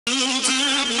You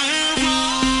did me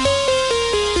wrong.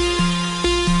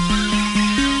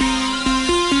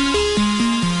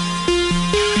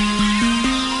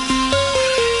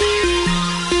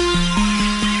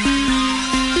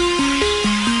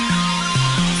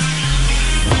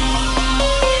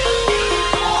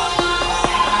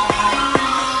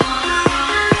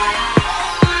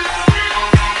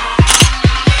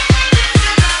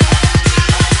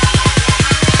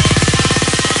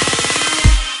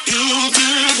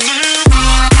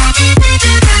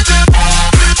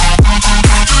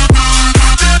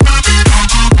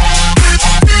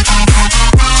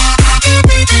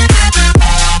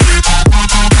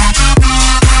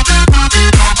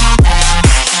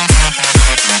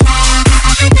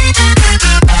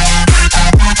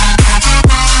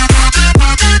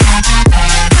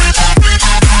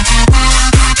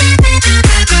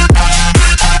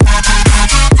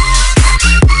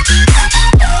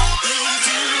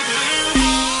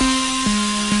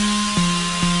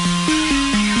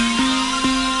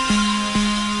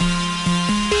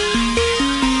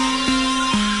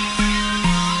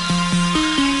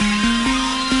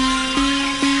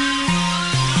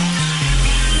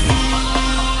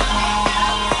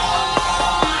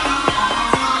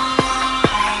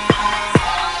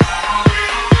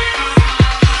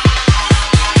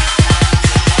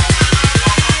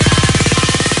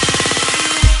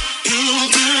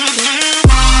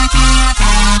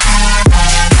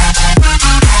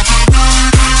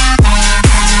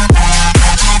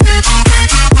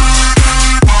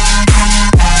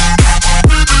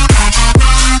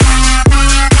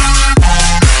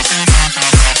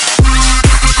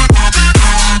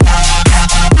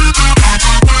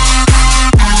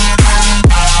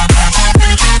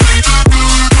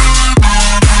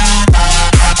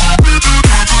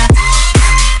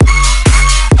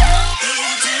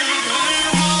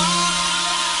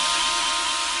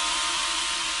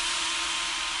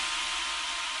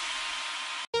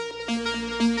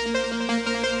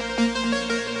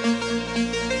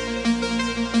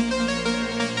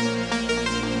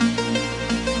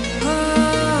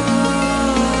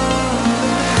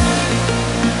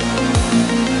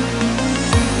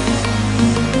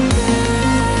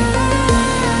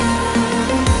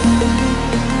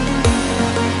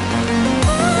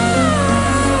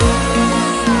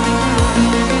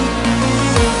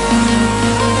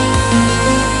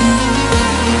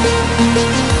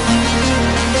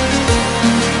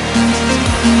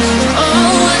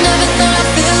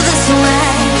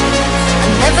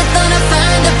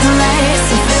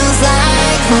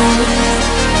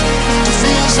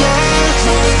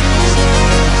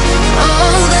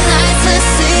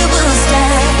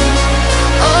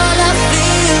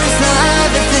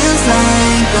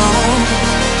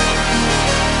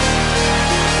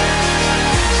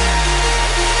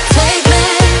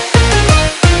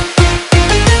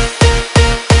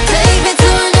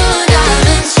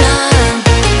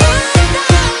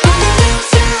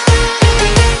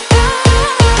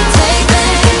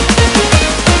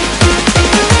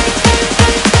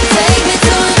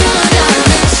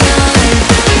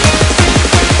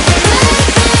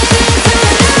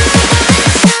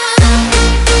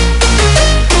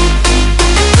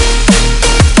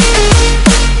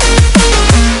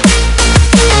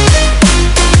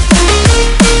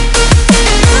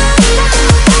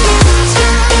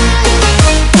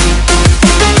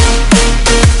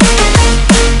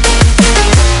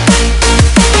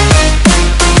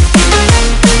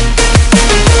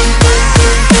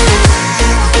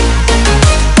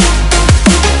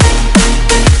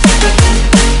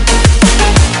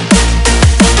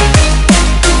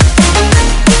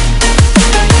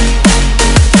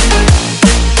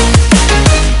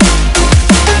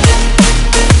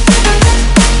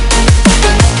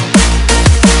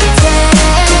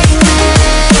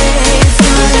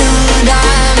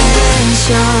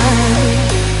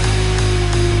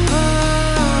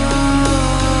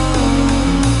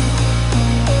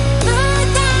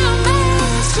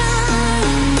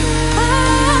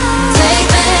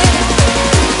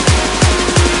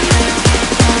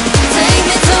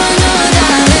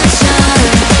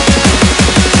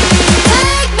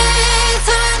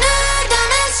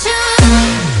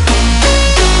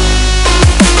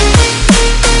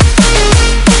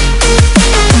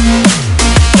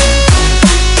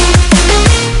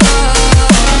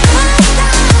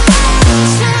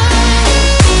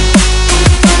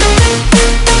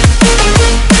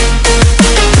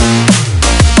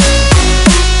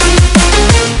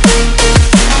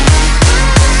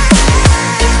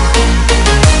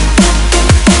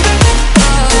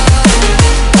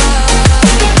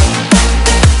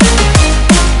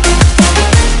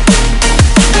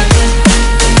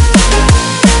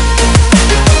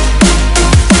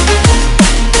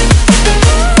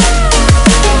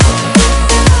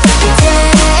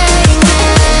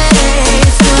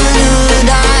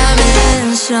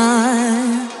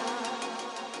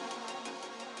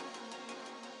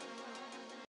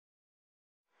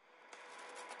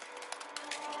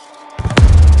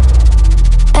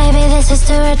 is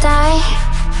do or die.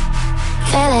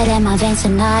 Feel it in my veins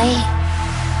tonight.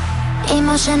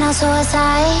 Emotional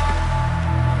suicide.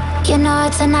 You know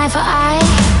it's an eye for eye.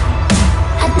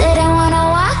 I didn't wanna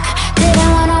walk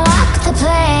the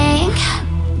plank.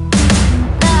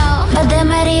 No. But the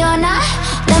Mariona,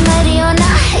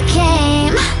 it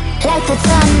came like the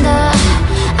thunder.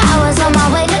 I was on my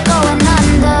way to going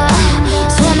under.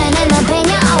 Swimming in the pain,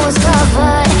 yeah, I was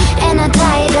covered in a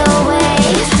tidal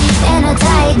wave, in a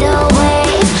tidal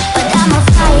wave. But I'm a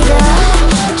fighter.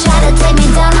 Try to take me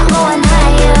down, I'm going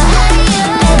higher.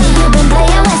 Baby, you've been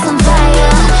playing with some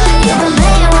fire. You've been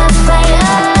playing with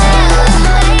fire.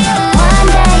 One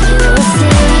day you will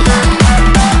see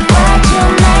what you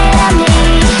made of me.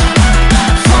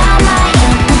 Found my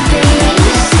inner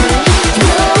peace. You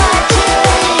are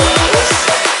peace.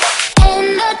 In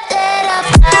the dead of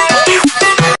night.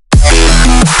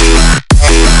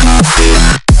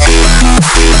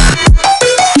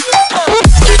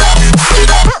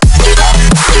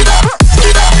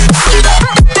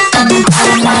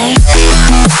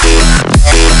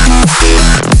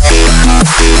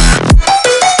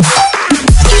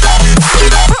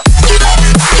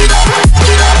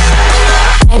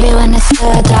 Maybe when it's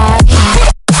still dark,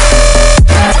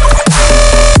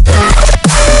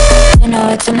 you know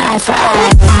it's an eye for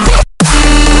eye.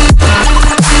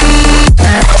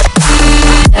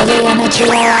 Every energy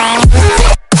alive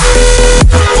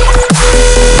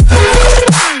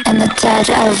in the dead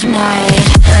of night.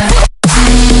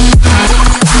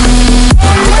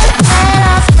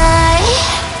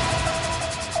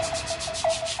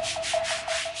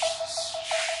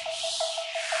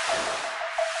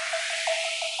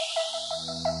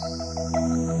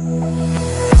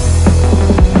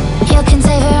 You can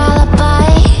save your alibi.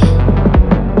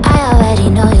 I already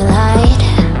know you lied.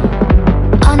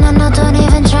 Oh no, no, don't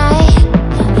even try.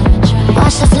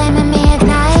 Watch the flame in me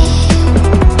ignite.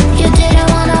 You didn't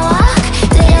wanna walk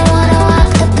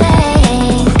the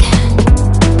plank.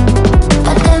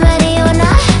 But the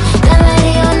Mariona,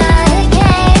 it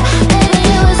came. Baby,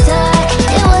 it was dark,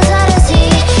 it was hard to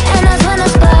see. And that's when the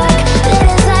spark lit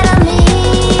inside of me.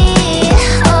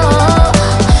 Oh,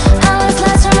 I was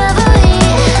lost from reverie.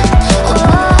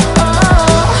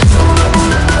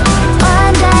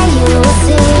 One day you will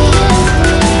see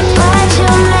what you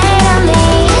made of me.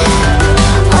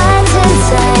 What's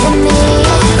inside of me.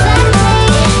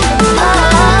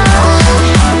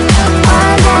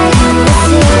 One day you will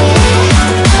see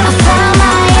I found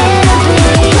my inner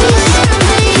peace.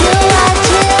 You are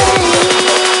peace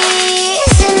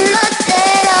in the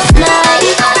dead of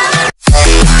night.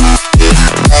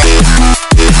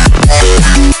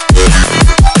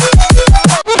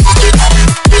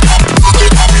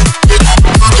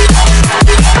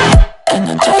 In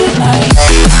the dead of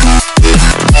night.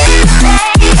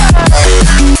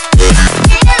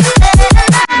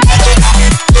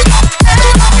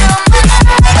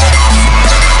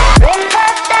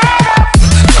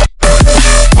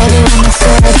 Maybe when it's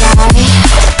still die,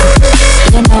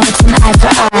 you know it's an eye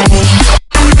for eye.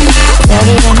 Feel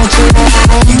the energy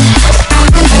align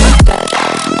in the dead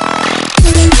of night.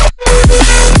 In the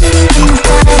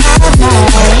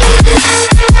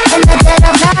dead of night. In the dead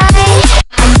of night.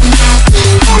 In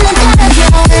the dead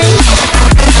of night.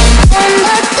 In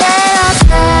the dead of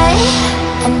night.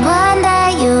 And one day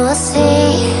you will see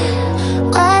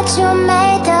what you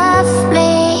made of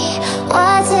me.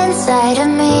 What's inside of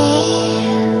me.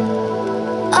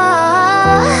 Oh,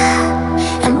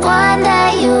 and one day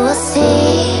you will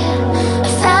see I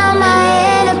found my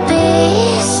inner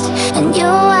beast. And you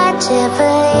are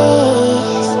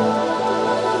Jubilees.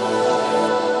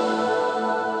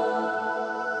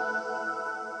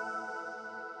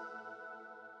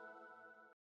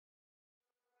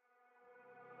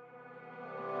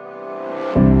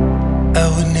 I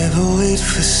would never wait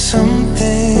for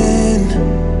something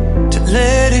to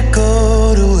let it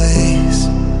go to waste,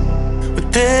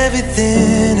 with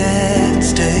everything at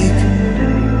stake.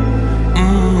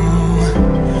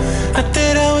 I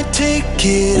thought I would take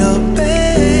it all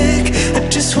back. I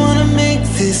just wanna make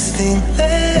this thing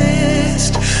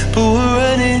last, but we're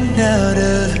running out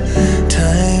of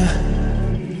time.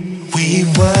 We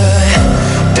were